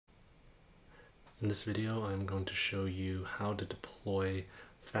In this video, I'm going to show you how to deploy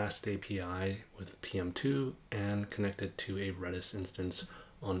FastAPI with PM2 and connect it to a Redis instance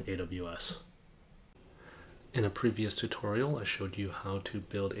on AWS. In a previous tutorial, I showed you how to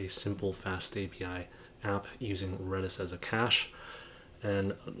build a simple FastAPI app using Redis as a cache.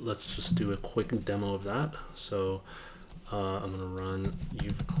 And let's just do a quick demo of that. So I'm going to run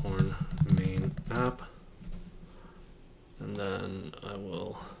unicorn main app, and then I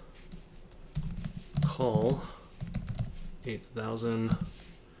will call 8000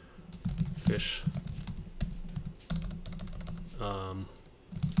 fish red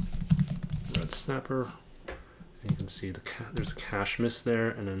snapper. And you can see there's a cache miss there,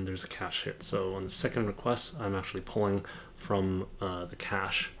 and then there's a cache hit. So on the second request, I'm actually pulling from the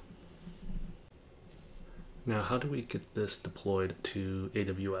cache. Now, how do we get this deployed to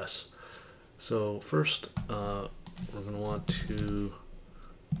AWS? So first, we're going to want to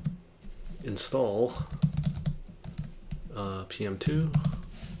install PM2.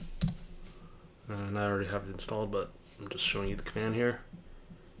 And I already have it installed, but I'm just showing you the command here.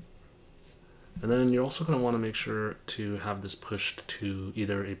 And then you're also going to want to make sure to have this pushed to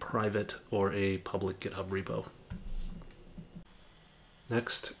either a private or a public GitHub repo.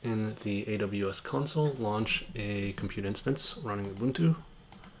 Next, in the AWS console, launch a compute instance running Ubuntu.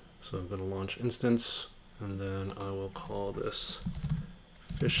 So I'm going to launch instance, and then I will call this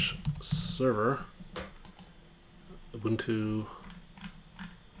fish server Ubuntu,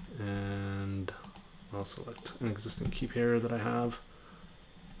 and I'll select an existing key pair that I have.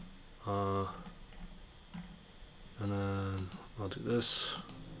 And then I'll do this,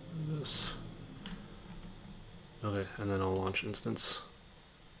 and this. Okay, and then I'll launch instance.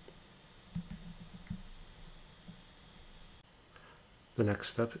 The next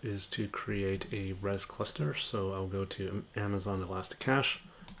step is to create a Redis cluster. So I'll go to Amazon Elasticache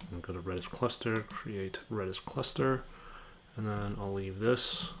and go to Redis cluster, create Redis cluster, and then I'll leave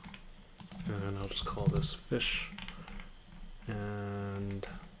this, and I'll just call this fish, and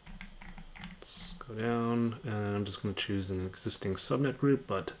let's go down, and I'm just going to choose an existing subnet group,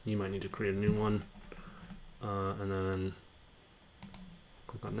 but you might need to create a new one, and then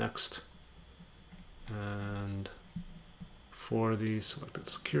click on next, and for the selected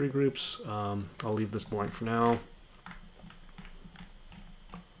security groups, I'll leave this blank for now,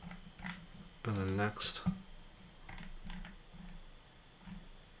 and then next,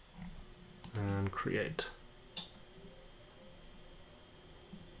 and create.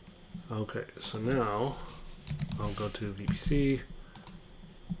 Okay, so now I'll go to VPC,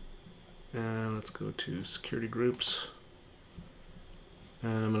 and let's go to security groups,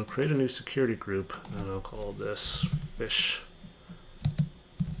 and I'm going to create a new security group, and I'll call this fish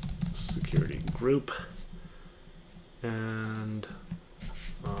security group, and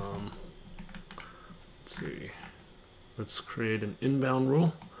let's see, let's create an inbound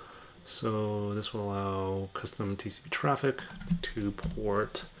rule. So this will allow custom TCP traffic to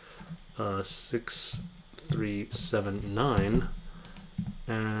port 6379,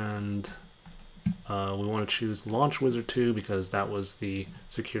 and we want to choose Launch Wizard 2 because that was the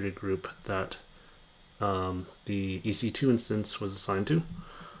security group that the EC2 instance was assigned to,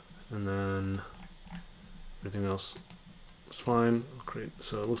 and then everything else is fine. I'll create,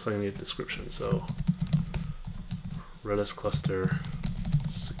 so it looks like I need a description. So Redis cluster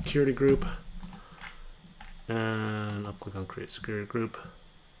security group, and I'll click on create security group.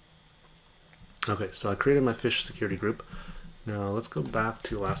 Okay, so I created my fish security group. Now let's go back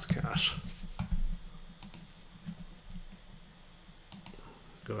to Elasticache.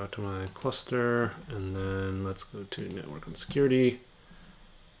 Go back to my cluster, and then let's go to network and security.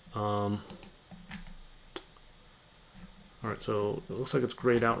 All right, so it looks like it's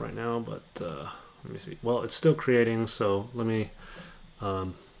grayed out right now, but let me see. Well, it's still creating, so let me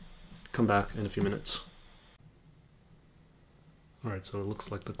come back in a few minutes. All right, so it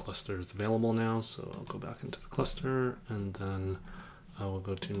looks like the cluster is available now, so I'll go back into the cluster, and then I will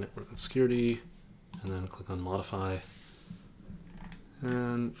go to network and security, and then click on modify.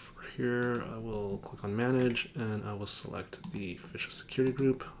 And for here, I will click on manage, and I will select the fish security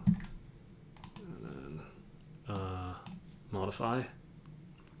group, and then modify.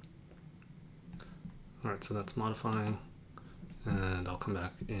 All right, so that's modifying, and I'll come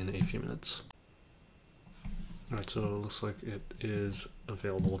back in a few minutes. All right, so it looks like it is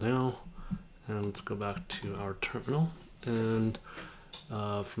available now, and let's go back to our terminal, and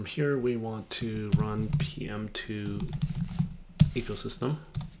from here we want to run PM2 ecosystem,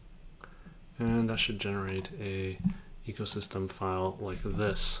 and that should generate a ecosystem file like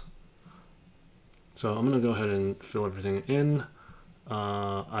this. So I'm going to go ahead and fill everything in.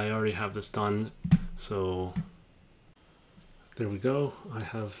 I already have this done So there we go. I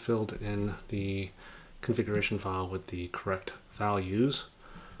have filled in the configuration file with the correct values.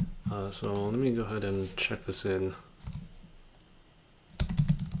 So let me go ahead and check this in.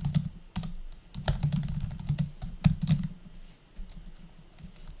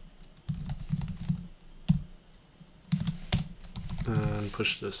 And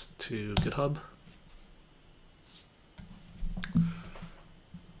push this to GitHub.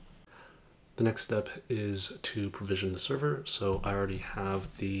 The next step is to provision the server. So I already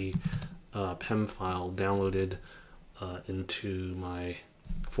have the PEM file downloaded into my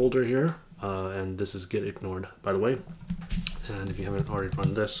folder here, and this is git ignored, by the way. And if you haven't already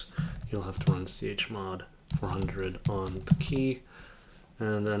run this, you'll have to run chmod 400 on the key,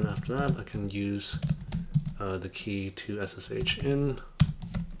 and then after that I can use the key to SSH in,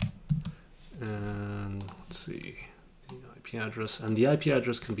 and let's see, the IP address, and the IP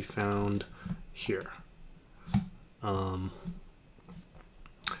address can be found here.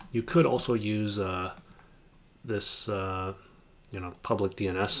 You could also use this public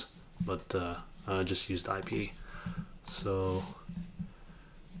DNS, but just used IP. So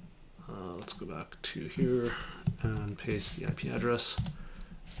let's go back to here and paste the IP address,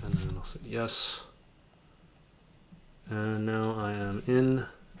 and then I'll say yes. And now I am in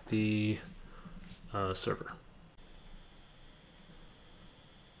the server.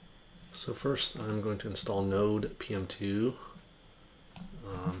 So first I'm going to install node PM2.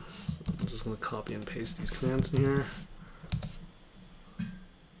 So I'm just going to copy and paste these commands in here.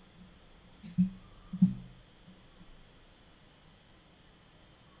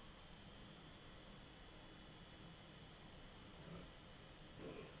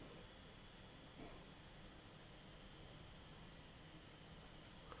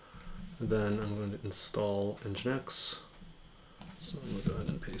 And then I'm going to install Nginx. So I'm going to go ahead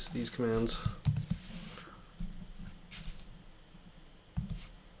and paste these commands.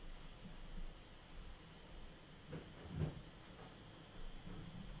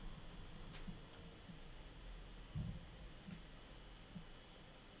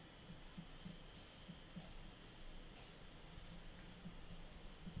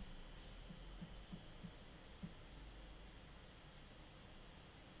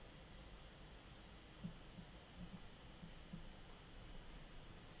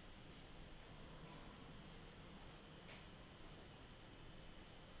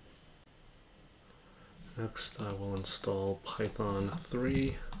 Next, I will install Python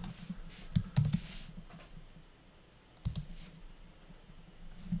 3.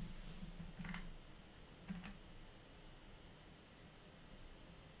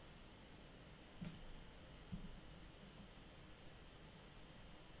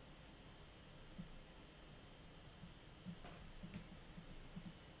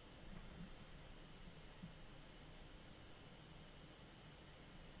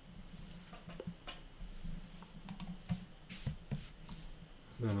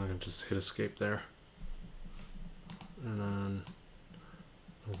 Then I can just hit escape there. And then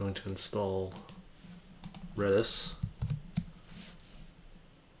I'm going to install Redis.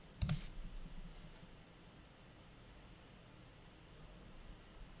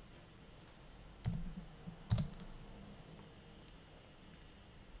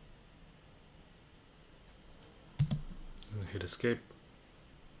 And hit escape.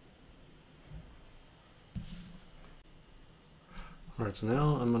 Alright, so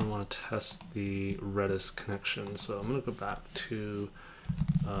now I'm going to want to test the Redis connection. So I'm going to go back to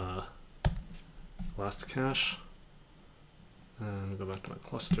Elasticache and go back to my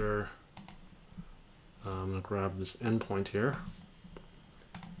cluster. I'm going to grab this endpoint here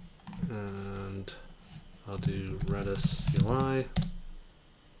and I'll do Redis CLI.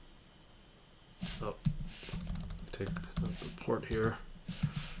 Oh, take the port here.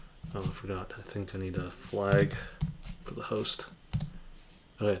 Oh, I forgot. I think I need a flag for the host.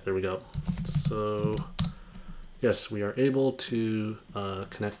 Okay, there we go. So yes, we are able to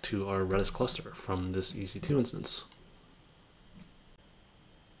connect to our Redis cluster from this EC2 instance.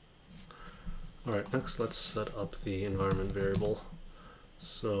 All right, next let's set up the environment variable.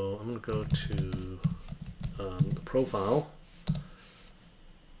 So I'm going to go to the profile,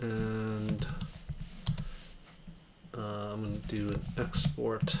 and I'm going to do an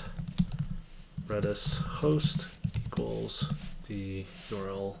export Redis host equals the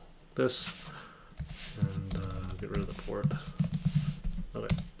URL this, and get rid of the port.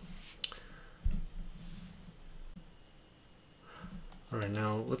 Okay. All right,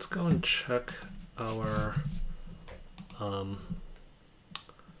 now let's go and check our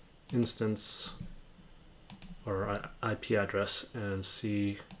instance or IP address and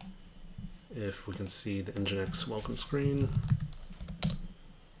see if we can see the Nginx welcome screen.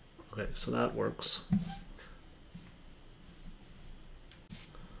 Okay, so that works.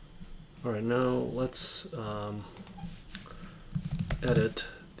 All right, now let's edit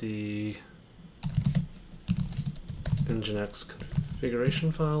the Nginx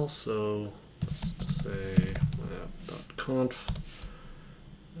configuration file. So let's just say app.conf,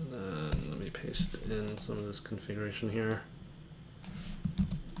 and then let me paste in some of this configuration here.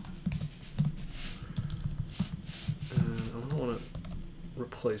 And I don't want to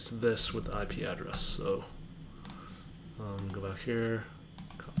replace this with the IP address, so go back here,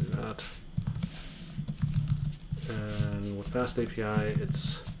 copy that, and with FastAPI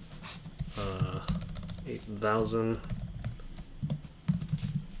it's 8000.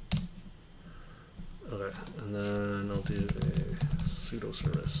 Okay, and then I'll do a sudo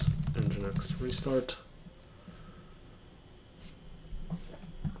service nginx restart.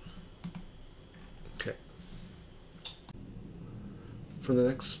 Okay. For the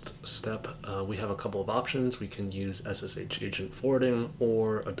next step, we have a couple of options. We can use SSH agent forwarding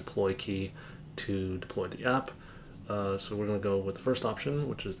or a deploy key to deploy the app. So we're going to go with the first option,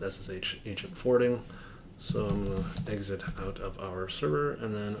 which is SSH agent forwarding. So I'm going to exit out of our server,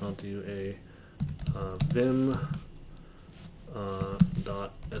 and then I'll do a vim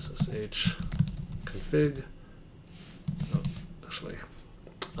 .ssh config. Oh, actually,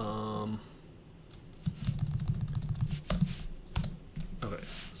 okay.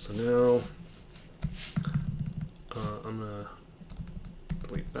 So now I'm gonna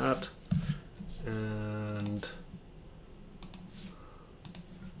delete that and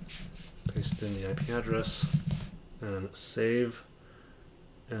paste in the IP address and save.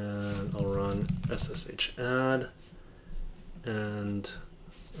 And I'll run SSH add, and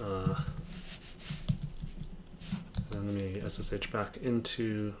then let me SSH back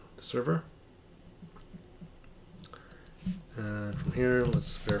into the server. And from here,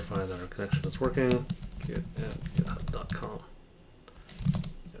 let's verify that our connection is working. Git at github.com.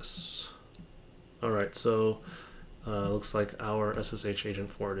 Yes. All right, so looks like our SSH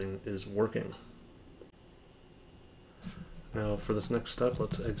agent forwarding is working. Now for this next step,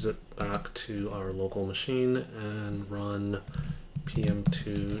 let's exit back to our local machine and run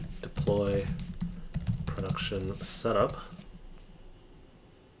PM2 deploy production setup.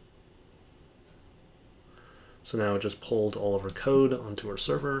 So now it just pulled all of our code onto our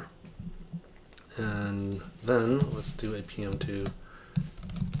server. And then let's do a PM2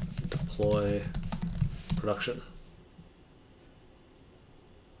 deploy production.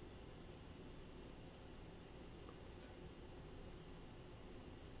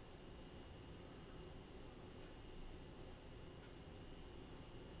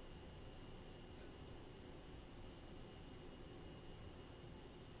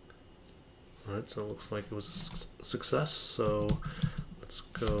 Alright, so it looks like it was a success. So let's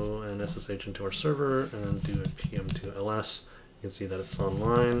go and SSH into our server and do a PM2 ls. You can see that it's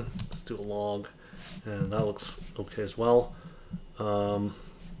online. Let's do a log, and that looks okay as well.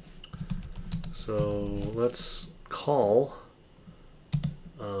 So let's call,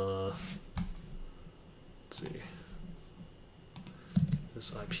 let's see,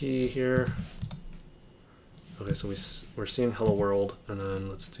 this IP here. Okay, so we're seeing hello world, and then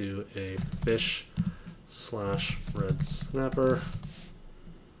let's do a fish/red snapper.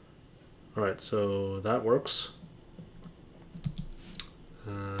 All right, so that works.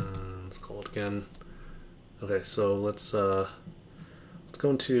 Let's call it again. Okay, so let's go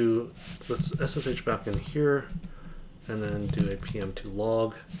into, let's SSH back in here, and then do a PM2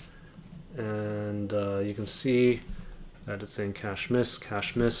 log, and you can see that it's saying cache miss.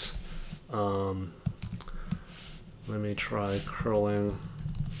 Let me try curling.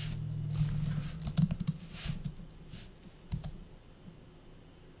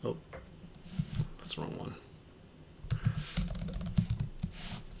 Oh, that's the wrong one.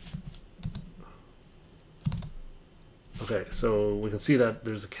 Okay, so we can see that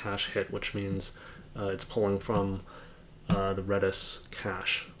there's a cache hit, which means it's pulling from the Redis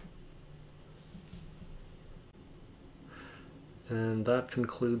cache. And that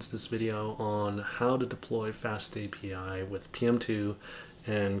concludes this video on how to deploy FastAPI with PM2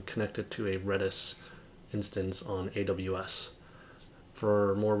 and connect it to a Redis instance on AWS.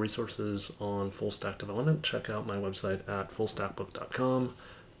 For more resources on full stack development, check out my website at fullstackbook.com.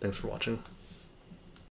 Thanks for watching.